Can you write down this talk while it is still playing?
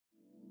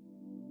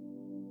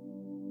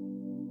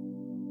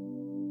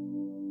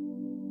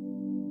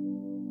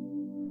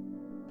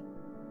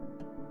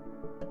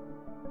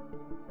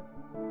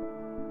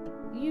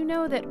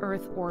know that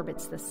Earth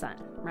orbits the sun,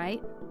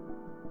 right?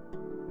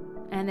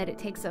 And that it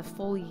takes a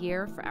full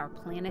year for our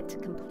planet to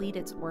complete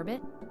its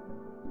orbit.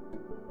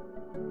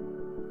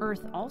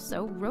 Earth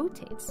also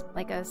rotates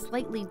like a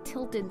slightly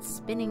tilted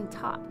spinning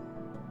top.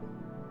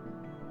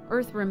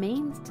 Earth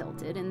remains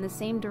tilted in the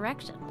same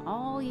direction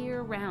all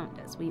year round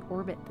as we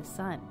orbit the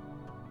sun.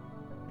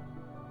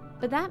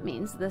 But that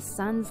means the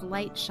sun's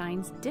light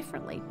shines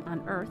differently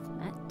on Earth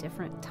at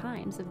different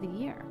times of the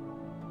year.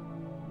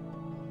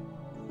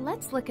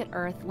 Let's look at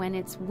Earth when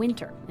it's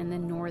winter in the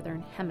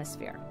northern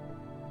hemisphere.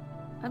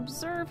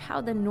 Observe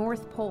how the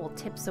North Pole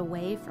tips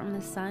away from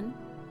the sun.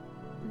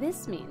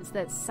 This means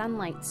that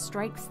sunlight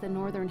strikes the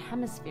northern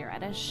hemisphere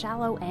at a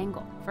shallow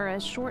angle for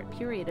a short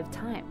period of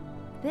time.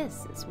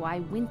 This is why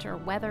winter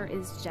weather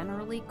is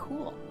generally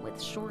cool, with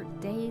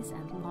short days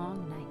and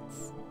long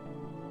nights.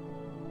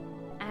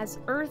 As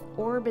Earth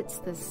orbits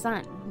the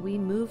sun, we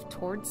move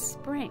towards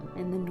spring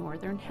in the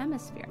northern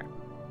hemisphere.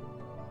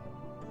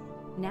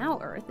 Now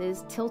Earth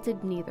is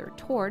tilted neither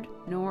toward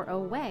nor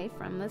away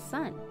from the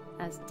sun,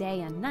 as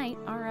day and night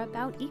are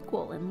about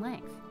equal in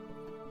length.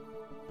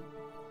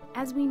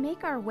 As we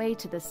make our way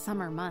to the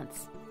summer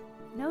months,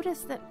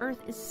 notice that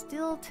Earth is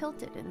still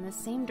tilted in the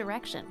same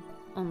direction,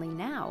 only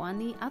now on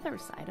the other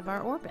side of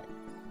our orbit.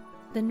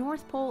 The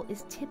North Pole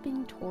is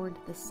tipping toward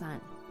the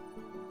sun.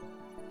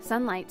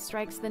 Sunlight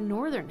strikes the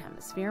northern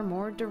hemisphere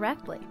more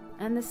directly,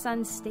 and the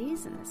sun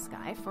stays in the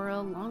sky for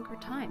a longer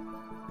time.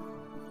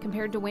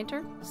 Compared to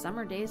winter,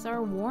 summer days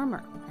are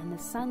warmer, and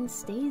the sun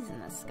stays in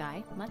the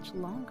sky much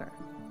longer.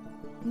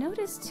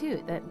 Notice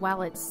too that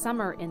while it's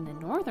summer in the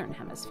northern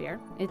hemisphere,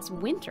 it's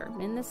winter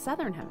in the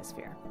southern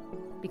hemisphere.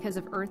 Because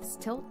of Earth's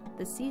tilt,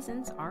 the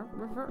seasons are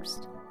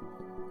reversed.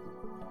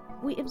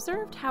 We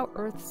observed how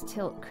Earth's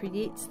tilt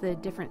creates the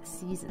different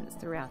seasons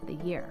throughout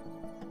the year.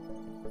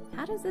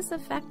 How does this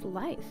affect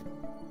life?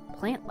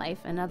 Plant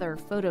life and other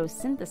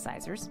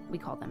photosynthesizers, we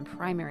call them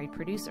primary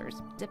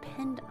producers,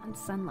 depend on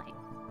sunlight.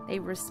 They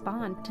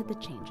respond to the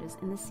changes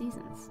in the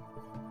seasons.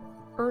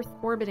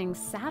 Earth-orbiting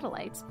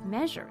satellites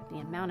measure the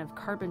amount of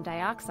carbon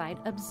dioxide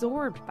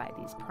absorbed by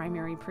these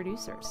primary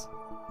producers.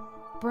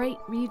 Bright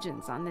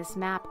regions on this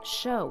map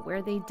show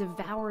where they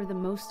devour the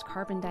most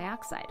carbon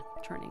dioxide,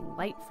 turning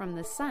light from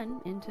the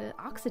sun into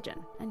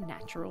oxygen and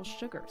natural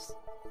sugars.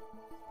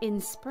 In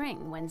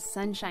spring, when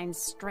sunshine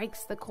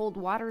strikes the cold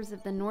waters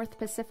of the North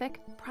Pacific,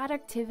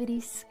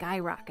 productivity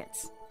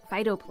skyrockets.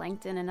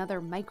 Phytoplankton and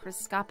other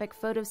microscopic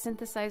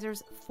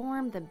photosynthesizers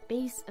form the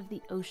base of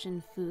the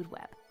ocean food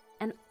web,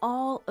 and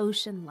all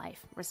ocean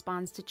life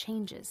responds to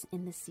changes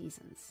in the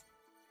seasons.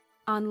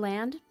 On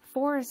land,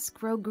 forests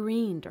grow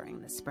green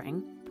during the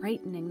spring,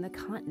 brightening the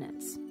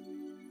continents.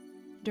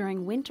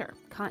 During winter,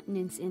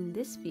 continents in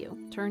this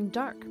view turn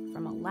dark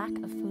from a lack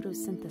of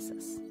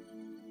photosynthesis.